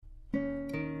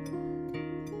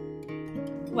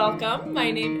Welcome.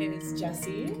 My name is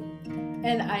Jessie.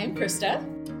 And I'm Krista.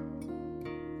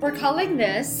 We're calling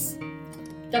this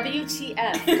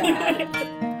WTF,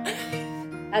 God.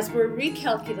 As we're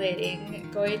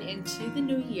recalculating going into the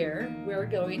new year, we're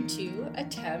going to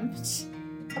attempt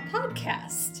a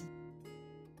podcast.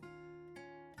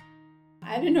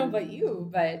 I don't know about you,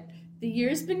 but the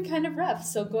year's been kind of rough.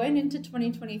 So going into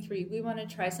 2023, we want to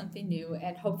try something new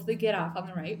and hopefully get off on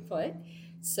the right foot.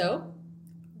 So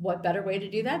what better way to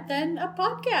do that than a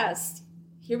podcast?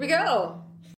 Here we go.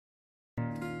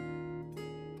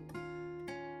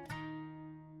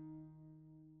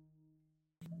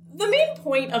 The main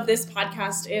point of this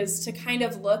podcast is to kind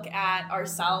of look at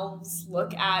ourselves,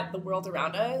 look at the world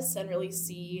around us, and really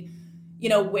see,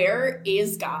 where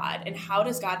is God and how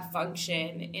does God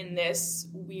function in this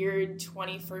weird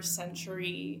 21st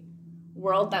century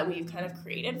world that we've kind of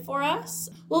created for us.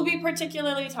 We'll be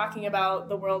particularly talking about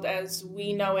the world as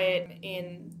we know it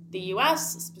in the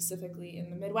U.S., specifically in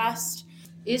the Midwest.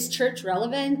 Is church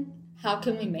relevant? How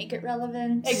can we make it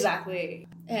relevant? Exactly.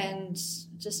 And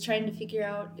just trying to figure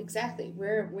out exactly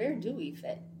where do we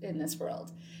fit in this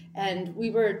world. And we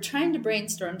were trying to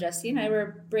brainstorm, Jessie and I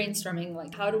were brainstorming,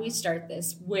 like, how do we start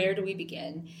this? Where do we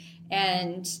begin?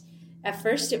 And at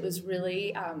first it was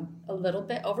really a little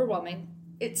bit overwhelming.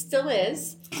 It still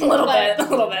is. A little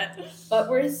bit. But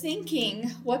we're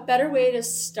thinking, what better way to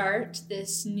start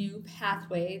this new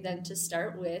pathway than to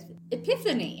start with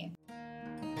Epiphany?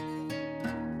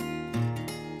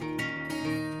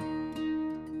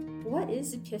 What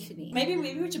is Epiphany? Maybe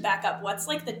we should back up. What's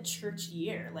like the church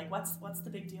year? Like what's the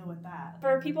big deal with that?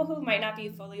 For people who might not be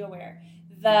fully aware,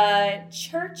 the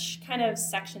church kind of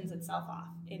sections itself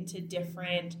off into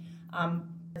different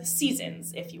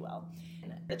seasons, if you will.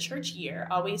 The church year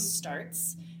always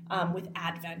starts with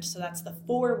Advent, so that's the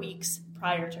 4 weeks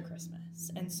prior to Christmas.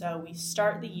 And so we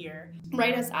start the year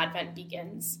right as Advent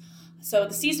begins. So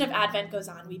the season of Advent goes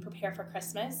on. We prepare for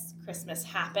Christmas. Christmas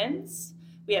happens.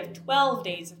 We have 12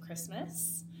 days of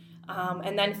Christmas.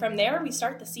 And then from there, we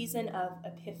start the season of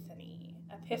Epiphany.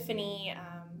 Epiphany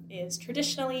is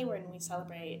traditionally when we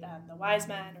celebrate the wise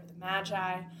men or the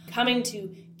magi coming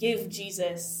to give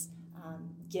Jesus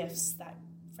gifts that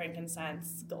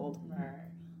frankincense, gold, myrrh,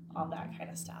 all that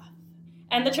kind of stuff.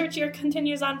 And the church year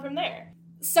continues on from there.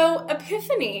 So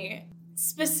Epiphany,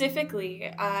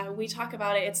 specifically, we talk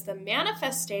about it, it's the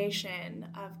manifestation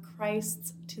of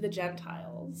Christ to the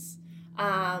Gentiles.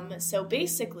 So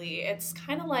basically, it's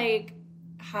kind of like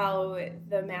how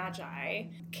the Magi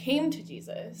came to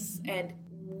Jesus and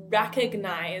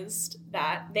recognized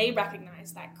that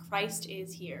Christ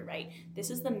is here, right?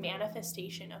 This is the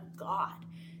manifestation of God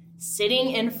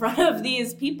sitting in front of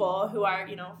these people who are,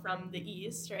 from the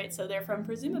East, right? So they're from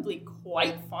presumably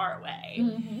quite far away.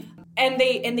 Mm-hmm. And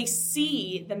they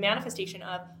see the manifestation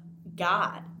of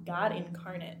God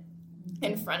incarnate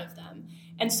in front of them.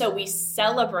 And so we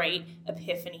celebrate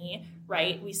Epiphany,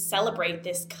 right? We celebrate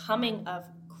this coming of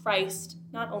Christ,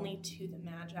 not only to the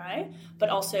Magi, but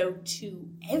also to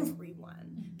everyone.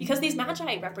 Because these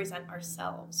Magi represent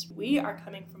ourselves. We are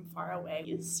coming from far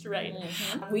away, right?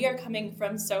 Mm-hmm. We are coming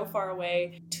from so far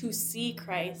away to see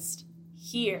Christ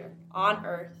here on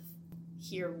earth,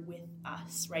 here with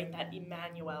us, right? That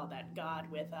Emmanuel, that God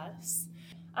with us.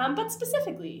 But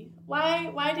specifically,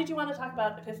 why did you want to talk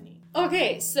about Epiphany?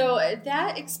 Okay, so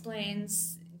that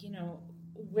explains,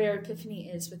 where Epiphany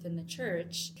is within the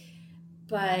church.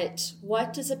 But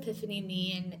what does Epiphany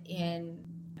mean in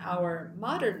our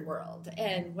modern world?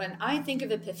 And when I think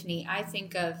of Epiphany, I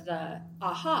think of the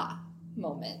aha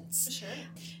moments. Sure.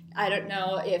 I don't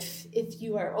know if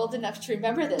you are old enough to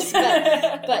remember this,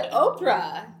 but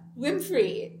Oprah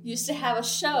Winfrey used to have a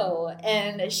show,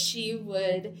 and she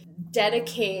would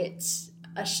dedicate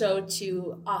a show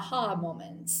to aha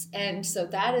moments. And so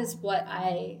that is what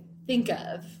I think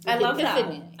of. I love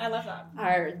Epiphany. that. I love that.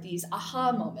 Are these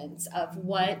aha moments of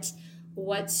what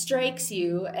strikes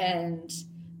you and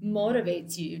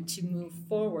motivates you to move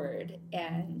forward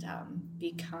and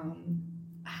become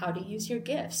how to use your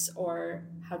gifts or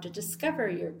how to discover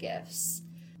your gifts.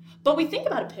 But we think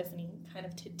about Epiphany kind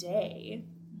of today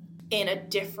in a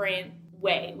different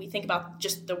way. We think about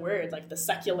just the word, like the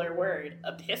secular word,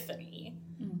 epiphany,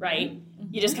 mm-hmm. right?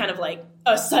 Mm-hmm. You just kind of like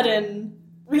a sudden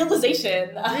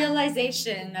realization.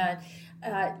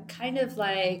 Kind of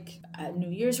like a New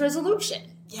Year's resolution.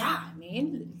 Yeah. I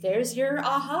mean, there's your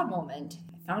aha moment.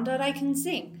 I found out I can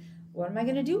sing. What am I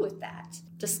going to do with that?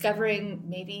 Discovering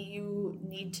maybe you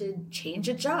need to change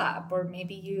a job, or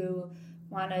maybe you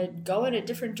want to go in a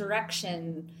different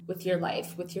direction with your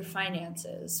life, with your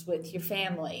finances, with your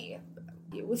family,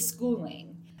 with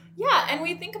schooling. Yeah, and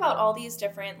we think about all these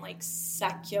different like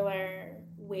secular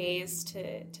ways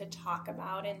to talk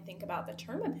about and think about the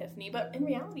term epiphany, but in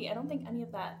reality, I don't think any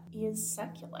of that is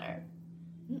secular,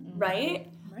 right?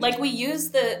 Like we use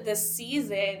the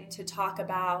season to talk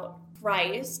about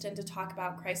Christ and to talk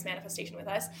about Christ's manifestation with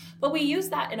us, but we use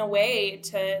that in a way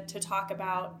to talk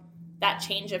about that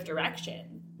change of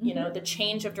direction, you know, the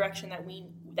change of direction that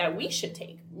we should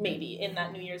take maybe in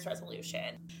that New Year's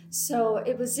resolution. So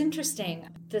it was interesting.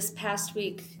 This past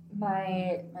week,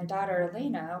 my daughter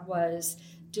Elena was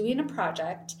doing a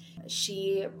project.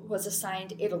 She was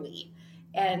assigned Italy,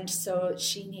 and so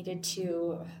she needed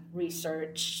to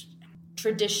research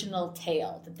traditional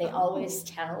tale that they always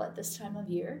tell at this time of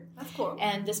year. That's cool.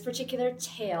 And this particular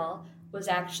tale was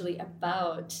actually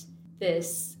about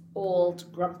this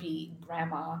old grumpy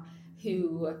grandma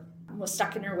who was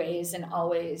stuck in her ways and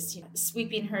always, you know,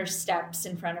 sweeping her steps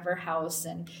in front of her house,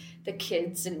 and the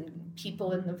kids and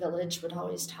people in the village would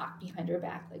always talk behind her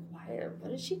back, like,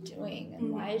 what is she doing,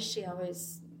 and why is she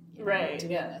always doing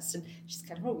this? And she's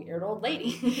kind of a weird old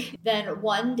lady. Then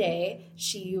one day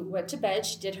she went to bed,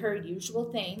 she did her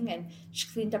usual thing, and she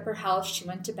cleaned up her house, she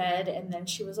went to bed, and then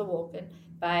she was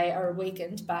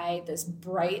awakened by this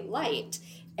bright light,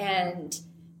 and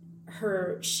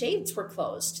her shades were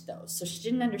closed, though, so she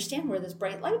didn't understand where this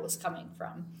bright light was coming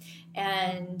from.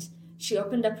 And she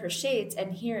opened up her shades,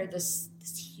 and here this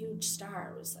huge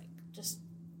star was like just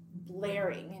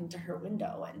blaring into her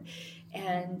window.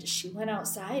 And she went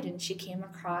outside, and she came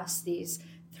across these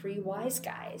 3 wise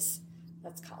guys,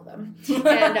 let's call them.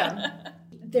 And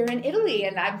they're in Italy,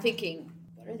 and I'm thinking,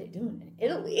 what are they doing in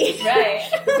Italy? Right.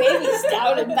 The baby's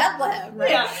down in Bethlehem, right?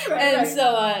 Yeah, And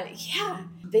so,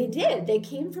 they did. They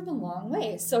came from a long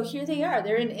way. So here they are.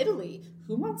 They're in Italy.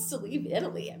 Who wants to leave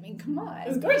Italy? I mean, come on.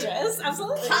 It's gorgeous.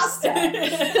 Absolutely. Pasta.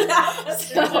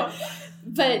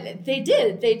 But they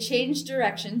did. They changed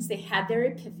directions. They had their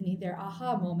epiphany, their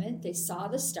aha moment. They saw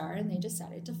the star, and they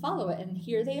decided to follow it. And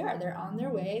here they are. They're on their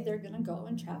way. They're going to go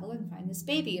and travel and find this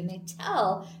baby. And they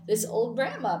tell this old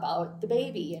grandma about the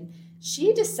baby. And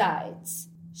she decides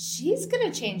she's going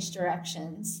to change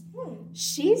directions.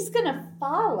 She's going to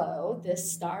follow this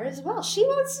star as well. She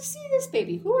wants to see this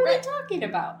baby. Who are they talking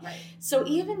about? Right. So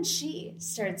even she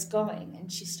starts going, and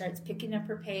she starts picking up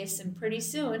her pace, and pretty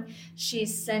soon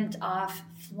she's sent off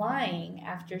flying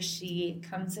after she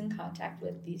comes in contact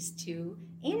with these 2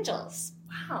 angels.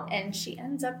 Wow. And she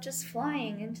ends up just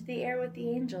flying into the air with the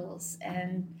angels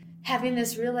and having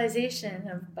this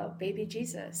realization about baby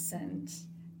Jesus. And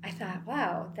I thought,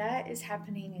 wow, that is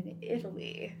happening in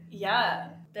Italy. Yeah.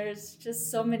 There's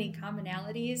just so many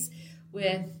commonalities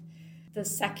with the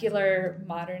secular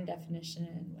modern definition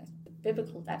and with the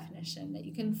biblical definition that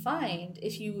you can find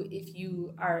if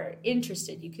you are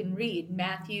interested. You can read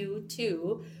Matthew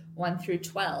 2, 1 through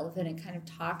 12, and it kind of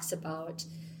talks about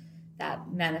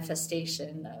that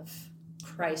manifestation of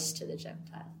Christ to the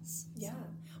Gentiles. Yeah.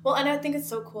 Well, and I think it's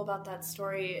so cool about that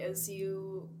story is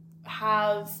you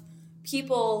have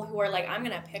people who are like, I'm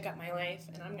going to pick up my life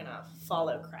and I'm going to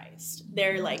follow Christ.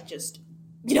 They're like just,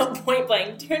 point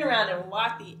blank, turn around and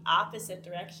walk the opposite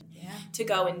direction to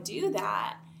go and do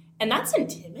that. And that's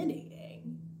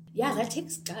intimidating. Yeah, that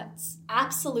takes guts.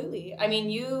 Absolutely. I mean,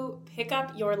 you pick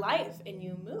up your life and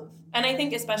you move. And I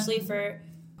think especially for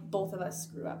both of us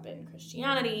grew up in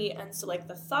Christianity. And so like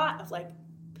the thought of like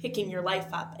picking your life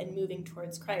up and moving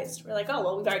towards Christ, we're like, oh,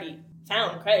 well, we've already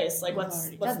found Christ. Like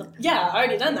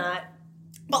already done that.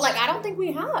 But like, I don't think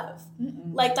we have.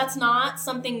 Like, that's not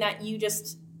something that you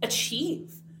just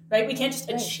achieve, right? We can't just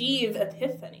achieve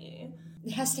epiphany.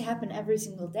 It has to happen every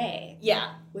single day.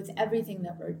 Yeah. With everything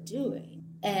that we're doing.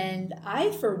 And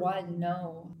I, for one,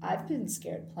 know I've been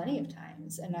scared plenty of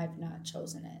times and I've not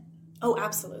chosen it. Oh,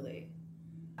 absolutely.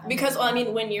 Because, well, I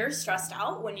mean, when you're stressed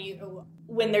out,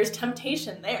 when there's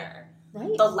temptation there,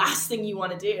 right, the last thing you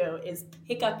want to do is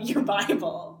pick up your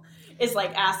Bible, is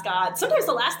like ask God. Sometimes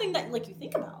the last thing that like you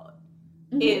think about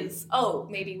is, oh,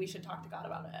 maybe we should talk to God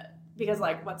about it. Because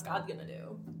like, what's God going to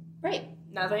do? Right.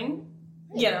 Nothing,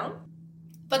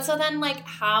 But so then like,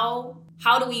 how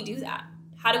do we do that?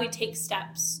 How do we take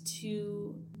steps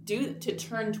to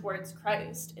turn towards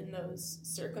Christ in those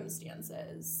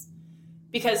circumstances?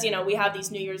 Because, we have these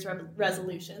New Year's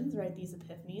resolutions, right? These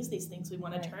epiphanies, these things we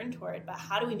want to turn toward. But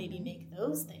how do we maybe make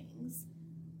those things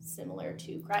similar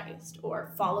to Christ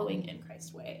or following in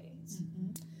Christ's ways?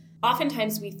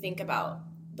 Oftentimes we think about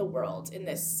the world in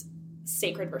this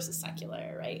sacred versus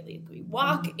secular, right? Like we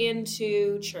walk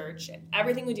into church and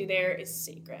everything we do there is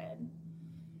sacred.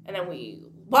 And then we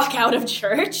walk out of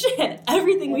church and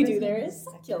everything we do there is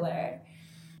secular.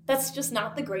 that's just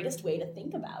not the greatest way to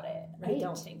think about it. Right. I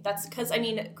don't think. That's because, I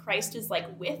mean, Christ is like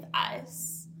with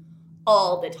us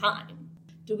all the time.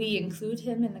 Do we include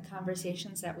him in the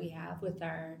conversations that we have with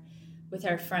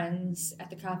our friends at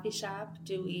the coffee shop?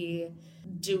 Do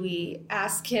we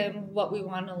ask him what we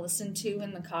want to listen to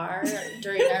in the car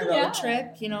during our road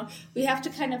trip? You know, we have to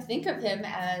kind of think of him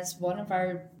as one of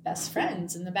our best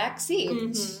friends in the back seat.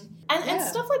 Mm-hmm. And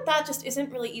stuff like that just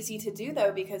isn't really easy to do,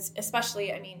 though, because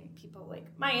especially, I mean, people like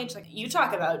my age, like, you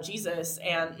talk about Jesus,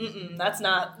 and that's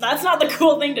not the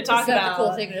cool thing to talk about. That's not the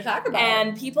cool thing to talk about.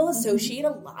 And people associate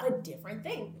a lot of different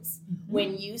things. Mm-hmm.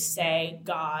 When you say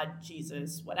God,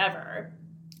 Jesus, whatever,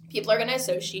 people are going to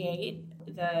associate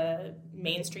the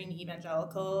mainstream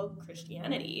evangelical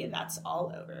Christianity that's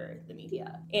all over the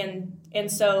media.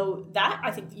 And so that,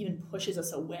 I think, even pushes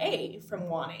us away from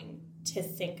wanting to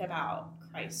think about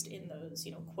Christ in those,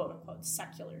 you know, quote unquote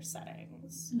secular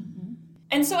settings. Mm-hmm.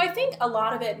 And so I think a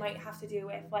lot of it might have to do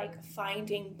with like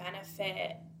finding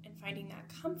benefit and finding that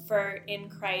comfort in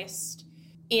Christ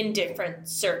in different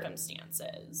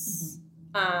circumstances.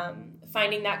 Mm-hmm.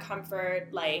 Finding that comfort,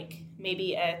 like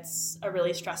maybe it's a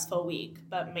really stressful week,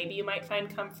 but maybe you might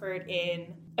find comfort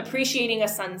in appreciating a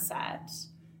sunset.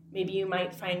 Maybe you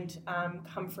might find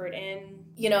comfort in,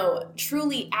 you know,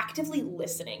 truly actively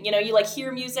listening. You know, you like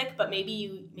hear music, but maybe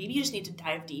you just need to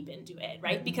dive deep into it,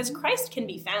 right? Mm-hmm. Because Christ can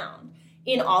be found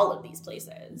in all of these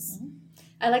places. Mm-hmm.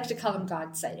 I like to call them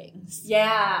God sightings.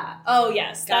 Yeah. Oh,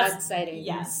 yes. God sightings.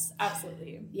 Yes,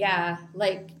 absolutely. Yeah.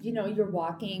 Like, you know, you're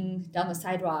walking down the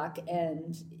sidewalk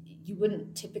and you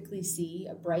wouldn't typically see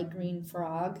a bright green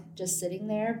frog just sitting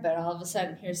there, but all of a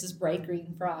sudden here's this bright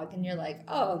green frog and you're like,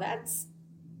 oh, that's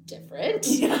different.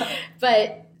 Yeah.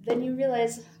 But then you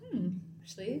realize,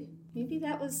 actually, maybe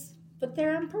that was put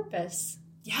there on purpose.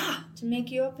 Yeah. To make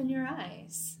you open your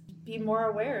eyes, be more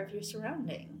aware of your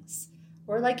surroundings.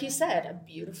 Or like you said, a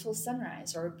beautiful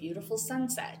sunrise or a beautiful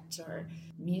sunset or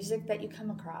music that you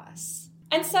come across.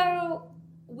 And so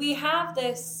we have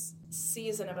this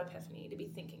season of Epiphany to be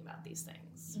thinking about these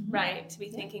things, mm-hmm. right? To be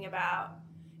thinking about,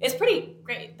 it's pretty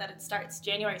great that it starts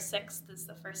January 6th is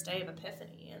the first day of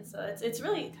Epiphany. And so it's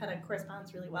really kind of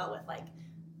corresponds really well with like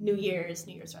New Year's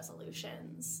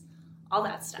resolutions, all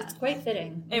that stuff. It's quite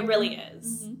fitting. It really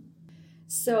is. Mm-hmm.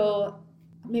 So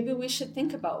maybe we should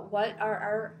think about what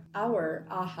are our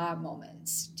aha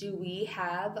moments. Do we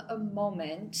have a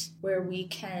moment where we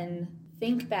can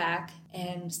think back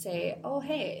and say, oh,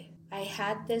 hey, I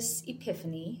had this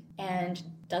epiphany, and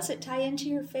does it tie into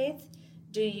your faith?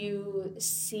 Do you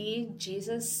see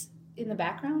Jesus in the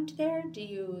background there? Do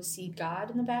you see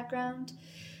God in the background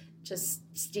just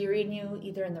steering you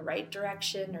either in the right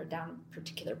direction or down a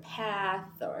particular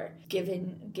path, or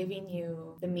giving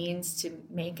you the means to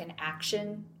make an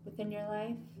action within your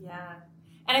life? Yeah.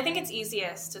 And I think it's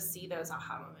easiest to see those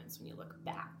aha moments when you look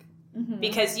back. Mm-hmm.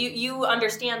 Because you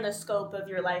understand the scope of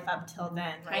your life up till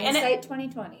then, right? Hindsight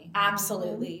 2020.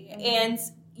 Absolutely. Mm-hmm. And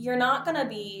you're not going to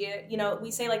be, you know,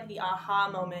 we say like the aha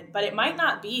moment, but it might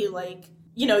not be like,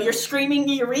 you know, you're screaming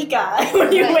Eureka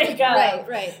when you wake up.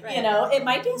 Right. You know, it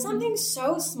might be something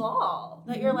so small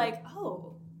that you're like,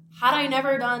 oh, had I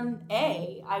never done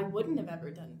A, I wouldn't have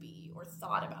ever done B or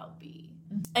thought about B.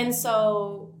 Mm-hmm. And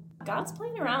so God's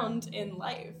playing around in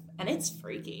life, and it's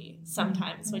freaky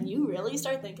sometimes mm-hmm. when you really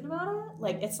start thinking about it.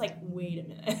 Like, it's like, wait a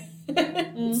minute.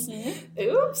 Mm-hmm.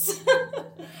 Oops.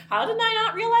 How did I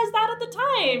not realize that at the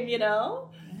time, you know?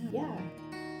 Yeah.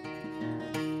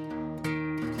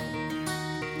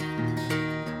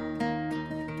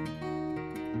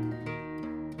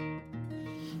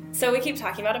 So we keep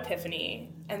talking about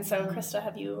Epiphany. And so, Krista,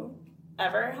 have you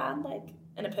ever had, like,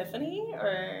 an epiphany,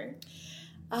 or?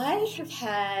 I have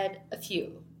had a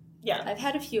few. Yeah. I've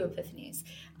had a few epiphanies.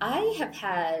 I have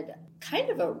had kind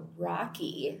of a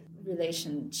rocky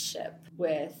relationship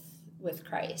with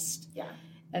Christ. Yeah.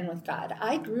 And with God.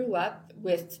 I grew up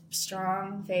with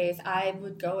strong faith. I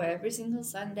would go every single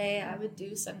Sunday. I would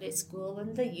do Sunday school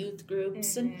and the youth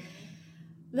groups mm-hmm. and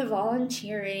the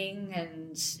volunteering,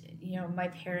 and you know, my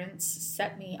parents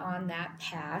set me on that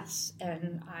path,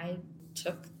 and I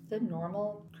took the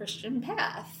normal Christian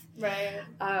path. Right.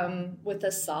 With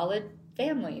a solid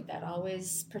family that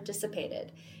always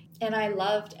participated. And I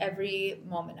loved every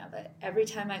moment of it. Every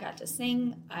time I got to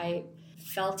sing, I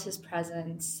felt his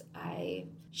presence. I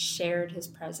shared his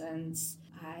presence.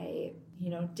 I,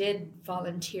 did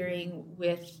volunteering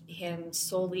with him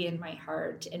solely in my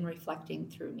heart and reflecting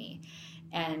through me.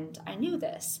 And I knew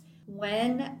this.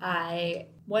 When I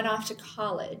went off to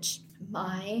college,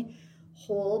 my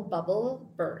whole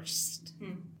bubble burst.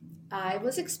 I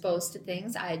was exposed to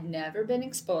things I'd never been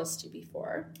exposed to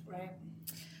before. Right.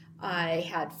 I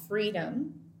had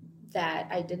freedom that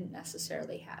I didn't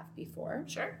necessarily have before.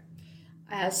 Sure.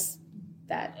 As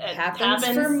that It happens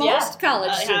happens, for most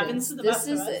college it happens students. to the This best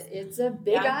of is us. it's a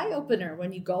big eye opener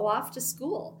when you go off to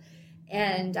school.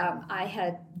 And I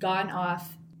had gone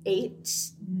off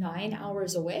 8-9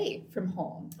 hours away from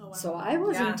home. Oh, wow. So I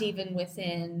wasn't even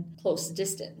within close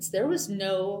distance. There was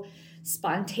no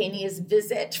spontaneous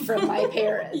visit from my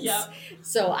parents. Yep.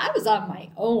 So I was on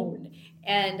my own.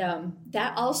 And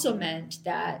that also meant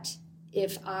that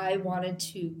if I wanted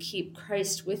to keep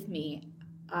Christ with me,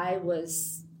 I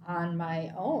was on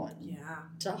my own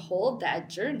to hold that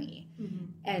journey. Mm-hmm.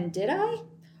 And did I?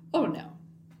 Oh, no.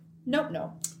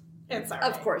 Nope. It's all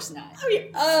right. Of course not. Oh,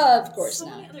 yeah. Of course not.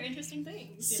 So many other interesting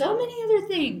things. Many other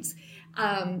things.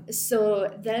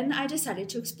 So then I decided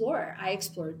to explore. I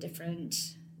explored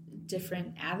different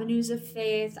avenues of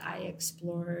faith. I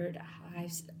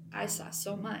saw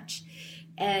so much.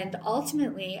 And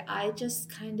ultimately, I just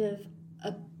kind of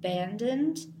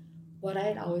abandoned what I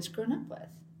had always grown up with.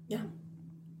 Yeah.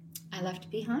 I left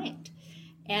behind.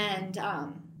 And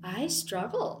I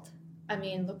struggled. I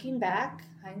mean, looking back,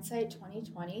 hindsight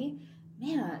 2020,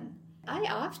 man, I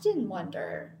often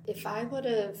wonder if I would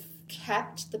have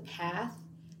kept the path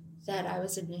that I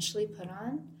was initially put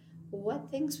on,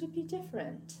 what things would be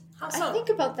different. How so? I think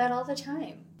about that all the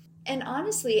time. And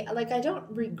honestly, I don't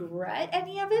regret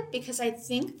any of it because I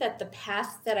think that the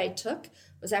path that I took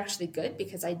was actually good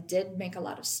because I did make a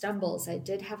lot of stumbles. I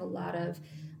did have a lot of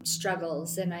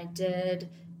struggles and I did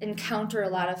encounter a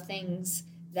lot of things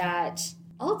that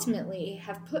ultimately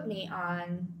have put me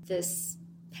on this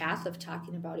path of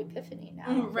talking about Epiphany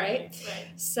now, right?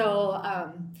 So,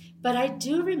 but I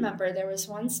do remember there was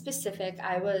one specific,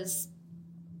 I was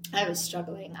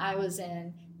struggling. I was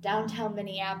in downtown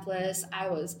Minneapolis. I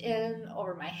was in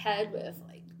over my head with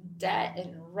debt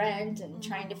and rent and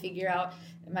trying to figure out,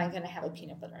 am I going to have a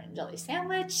peanut butter and jelly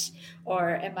sandwich or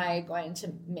am I going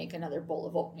to make another bowl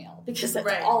of oatmeal? Because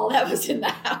that's all that was in the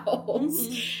house.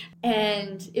 Mm-hmm.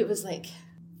 And it was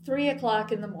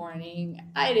 3:00 in the morning.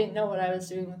 I didn't know what I was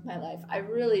doing with my life. I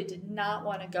really did not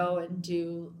want to go and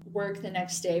do work the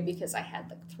next day because I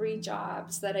had 3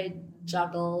 jobs that I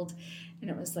juggled.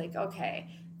 And it was okay,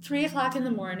 3:00 in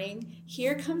the morning,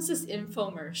 here comes this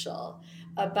infomercial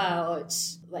about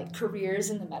careers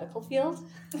in the medical field.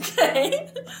 Okay.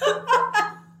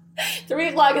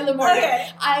 3:00 in the morning.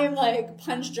 Okay. I'm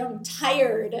punch drunk,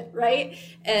 tired, right?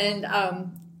 And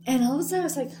all of a sudden I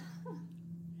was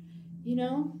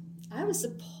I was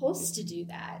supposed to do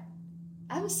that.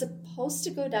 I was supposed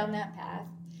to go down that path.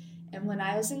 And when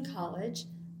I was in college,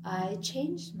 I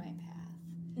changed my path.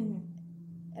 Mm-hmm.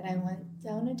 And I went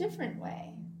down a different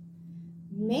way.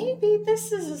 Maybe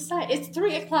this is a sign. It's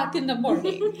 3:00 in the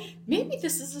morning. Maybe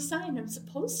this is a sign I'm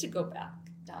supposed to go back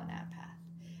down that path.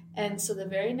 And so the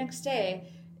very next day,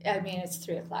 it's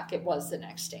 3:00. It was the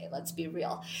next day. Let's be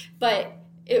real. But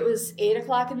it was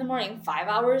 8:00 in the morning, 5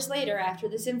 hours later after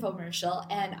this infomercial,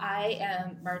 and I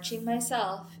am marching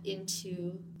myself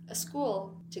into a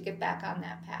school to get back on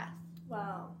that path.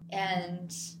 Wow.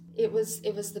 And it was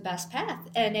the best path.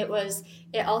 And it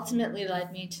ultimately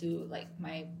led me to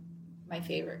my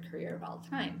favorite career of all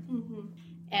time. Mm-hmm.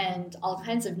 And all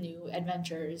kinds of new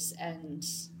adventures and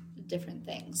different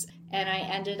things. And I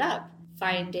ended up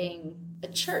finding a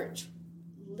church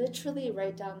literally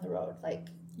right down the road,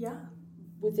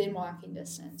 within walking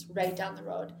distance, right down the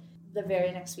road, the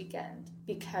very next weekend,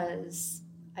 because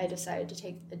I decided to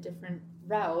take a different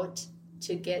route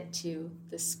to get to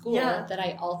the school that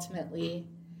I ultimately,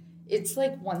 it's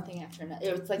one thing after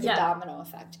another. It's a domino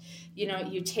effect.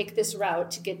 You take this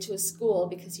route to get to a school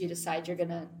because you decide you're going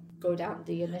to go down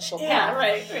the initial path. Yeah,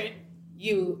 right.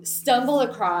 You stumble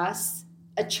across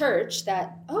a church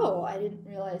that, I didn't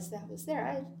realize that was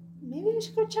there. Maybe I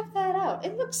should go check that out.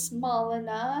 It looks small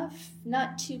enough,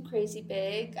 not too crazy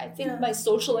big. I think my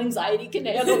social anxiety can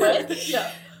handle it.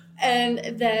 Yeah. And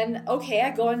then,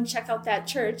 I go and check out that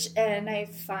church, and I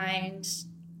find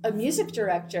a music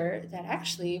director that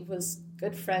actually was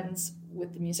good friends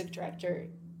with the music director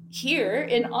here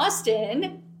in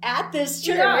Austin at this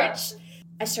church. Yeah.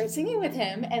 I start singing with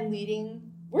him and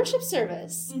leading worship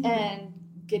service and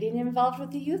getting involved with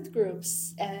the youth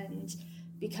groups and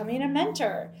becoming a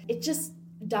mentor. It just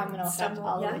domino effect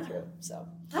all the way through. So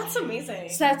that's amazing.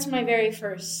 So that's my very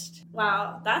first.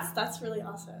 Wow, that's really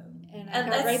awesome. And I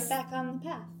got right back on the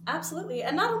path. Absolutely.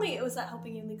 And not only was that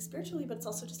helping you spiritually, but it's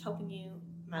also just helping you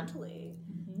mentally.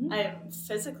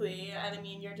 Physically, and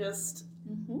you're just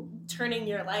turning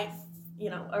your life,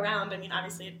 around. I mean,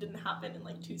 obviously it didn't happen in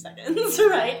like 2 seconds,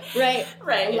 right?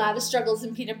 Right. A lot of struggles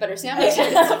in peanut butter sandwiches.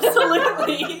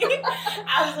 Absolutely.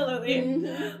 Absolutely.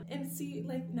 Mm-hmm. And see,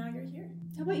 like, now you're here.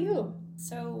 How about you?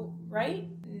 So right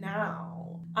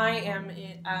now, I am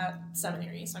at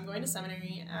seminary. So I'm going to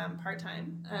seminary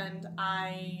part-time, and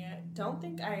I don't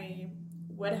think I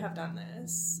would have done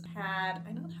this had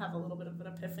I not have a little bit of an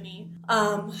epiphany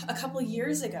a couple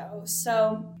years ago.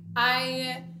 So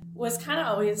I was kind of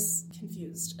always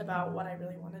confused about what I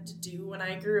really wanted to do when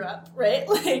I grew up, right?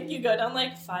 Like, you go down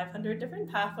like 500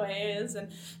 different pathways, and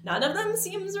none of them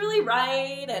seems really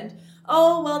right, and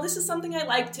oh, well, this is something I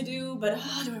like to do, but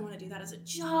do I want to do that as a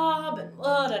job, and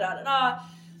da-da-da-da-da.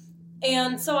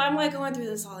 And so I'm like going through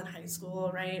this all in high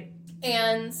school, right?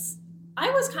 And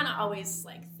I was kind of always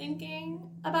like thinking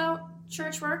about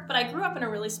church work, but I grew up in a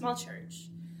really small church.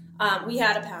 We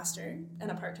had a pastor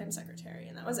and a part-time secretary,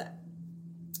 and that was it.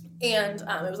 And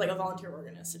it was like a volunteer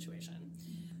organist situation.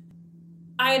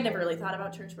 I had never really thought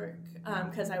about church work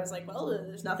because I was like, well,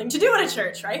 there's nothing to do in a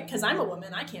church, right? Because I'm a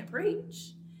woman, I can't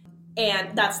preach.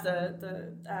 And that's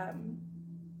the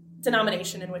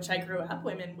denomination in which I grew up.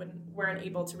 Women weren't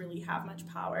able to really have much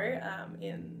power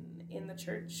in the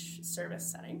church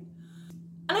service setting.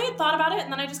 And I had thought about it,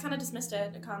 and then I just kind of dismissed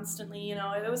it constantly.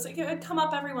 It was like it would come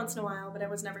up every once in a while, but it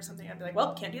was never something I'd be like,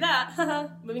 well, can't do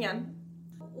that. Moving on.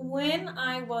 When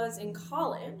I was in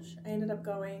college, I ended up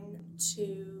going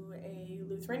to a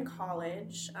Lutheran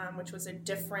college, which was a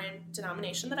different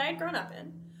denomination that I had grown up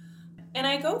in. And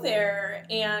I go there,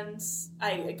 and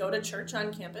I go to church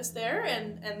on campus there,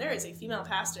 and there is a female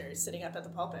pastor sitting up at the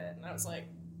pulpit. And I was like,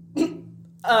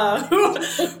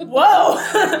 whoa,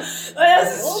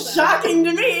 that's shocking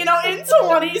to me, in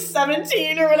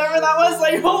 2017 or whatever that was.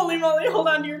 Like, holy moly, hold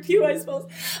on to your pew, I suppose.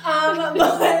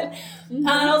 But and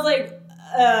I was like,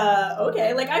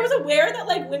 okay. Like, I was aware that,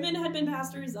 like, women had been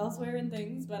pastors elsewhere and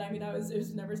things, but I mean, it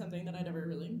was never something that I'd ever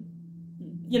really,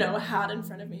 had in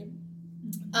front of me.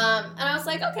 And I was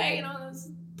like, okay, let's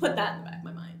put that in the back of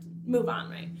my mind. Move on,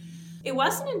 right? It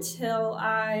wasn't until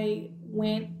I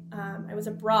went, I was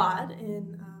abroad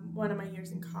in one of my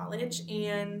years in college,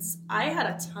 and I had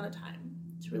a ton of time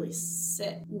to really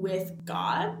sit with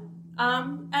God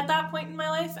at that point in my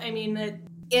life. I mean,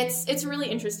 it's really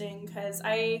interesting because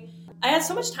I had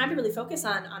so much time to really focus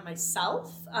on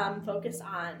myself, focus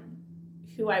on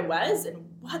who I was and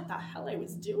what the hell I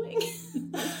was doing.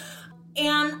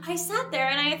 And I sat there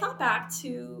and I thought back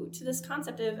to this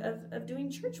concept of doing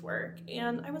church work.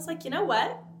 And I was like, you know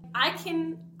what? I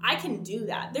can do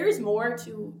that. There is more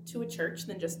to a church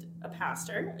than just a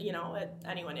pastor.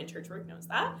 Anyone in church work knows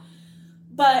that.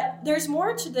 But there's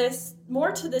more to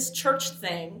this church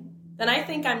thing than I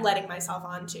think I'm letting myself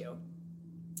onto.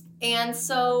 And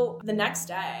so the next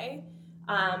day,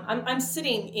 I'm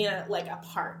sitting in a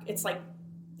park. It's like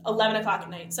 11 o'clock at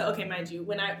night. So, okay, mind you,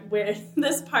 where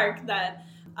this park that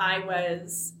I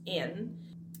was in,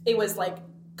 it was like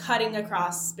cutting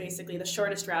across basically the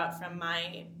shortest route from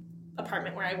my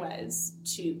apartment where I was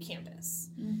to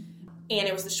campus. Mm-hmm. And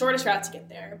it was the shortest route to get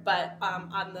there. But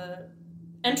on the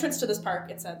entrance to this park,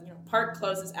 it said, park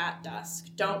closes at dusk.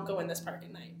 Don't go in this park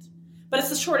at night. But it's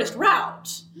the shortest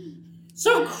route.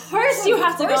 So, of course you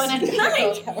have to go in at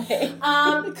night.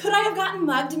 Could I have gotten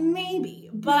mugged? Maybe.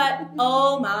 But,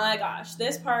 oh my gosh,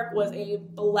 this park was a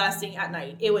blessing at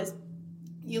night.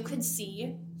 You could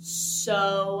see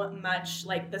so much.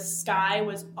 Like, the sky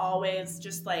was always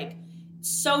just, like,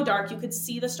 so dark. You could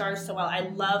see the stars so well. I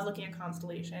love looking at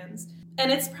constellations.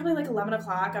 And it's probably, like, 11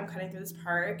 o'clock. I'm cutting through this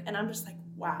park, and I'm just like,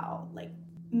 wow. Like,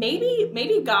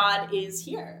 maybe God is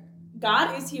here.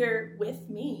 God is here with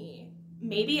me.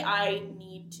 Maybe I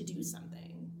need to do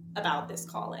something about this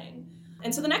calling.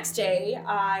 And so the next day,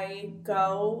 I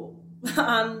go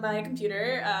on my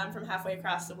computer from halfway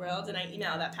across the world, and I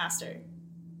email that pastor.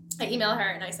 I email her,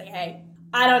 and I say, hey,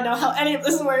 I don't know how any of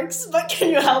this works, but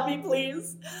can you help me,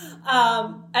 please?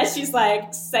 And she's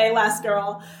like, say less,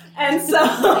 girl. And so,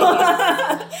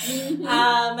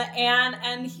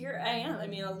 and here I am. I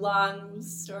mean, a long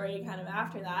story kind of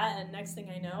after that. And next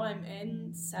thing I know, I'm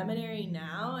in seminary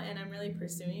now, and I'm really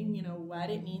pursuing, what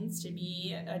it means to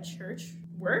be a church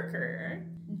worker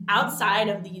outside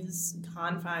of these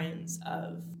confines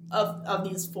of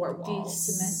these four walls.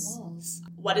 These cement walls.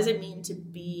 What does it mean to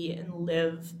be and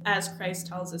live as Christ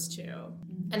tells us to,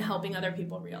 and helping other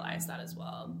people realize that as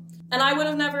well. And I would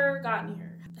have never gotten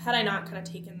here had I not kind of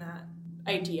taken that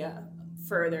idea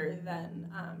further than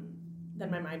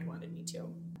my mind wanted me to.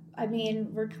 I mean,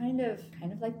 we're kind of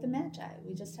like the Magi.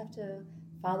 We just have to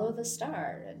follow the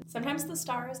star. And sometimes the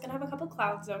star is going to have a couple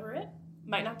clouds over it.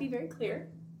 Might not be very clear,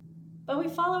 but we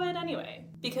follow it anyway.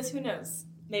 Because who knows?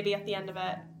 Maybe at the end of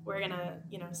it, we're going to,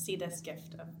 see this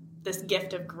gift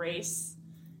of grace,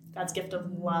 God's gift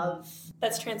of love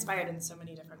that's transpired in so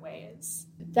many different ways.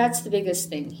 That's the biggest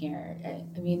thing here.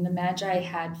 I mean, the Magi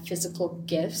had physical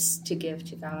gifts to give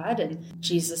to God, and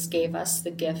Jesus gave us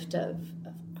the gift of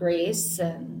grace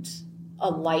and a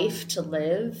life to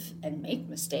live and make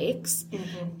mistakes.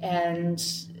 Mm-hmm.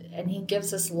 And he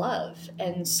gives us love.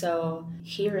 And so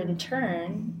here in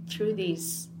turn, through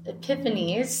these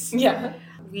epiphanies,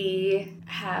 we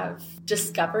have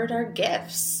discovered our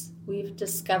gifts. We've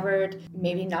discovered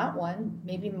maybe not one,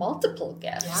 maybe multiple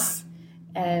gifts,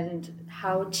 and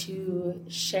how to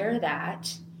share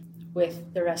that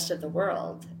with the rest of the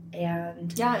world.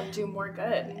 And do more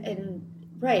good.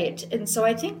 And so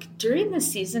I think during the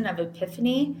season of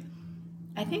Epiphany,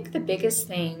 I think the biggest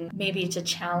thing maybe to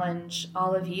challenge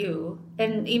all of you,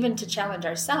 and even to challenge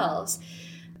ourselves,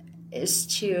 is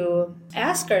to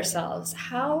ask ourselves,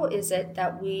 how is it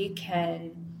that we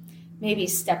can maybe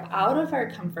step out of our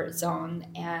comfort zone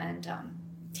and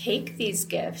take these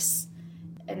gifts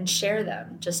and share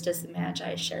them, just as the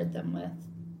Magi shared them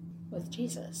with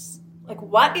Jesus? Like,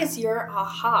 what is your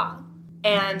aha?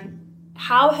 And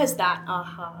how has that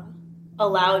aha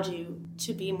allowed you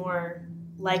to be more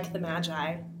like the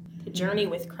Magi, to journey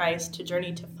with Christ, to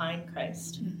journey to find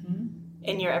Christ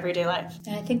in your everyday life?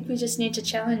 And I think we just need to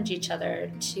challenge each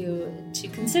other to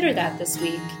consider that this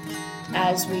week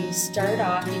as we start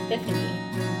off Epiphany.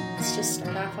 Let's just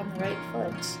start off on the right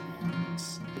foot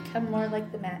and become more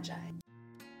like the Magi.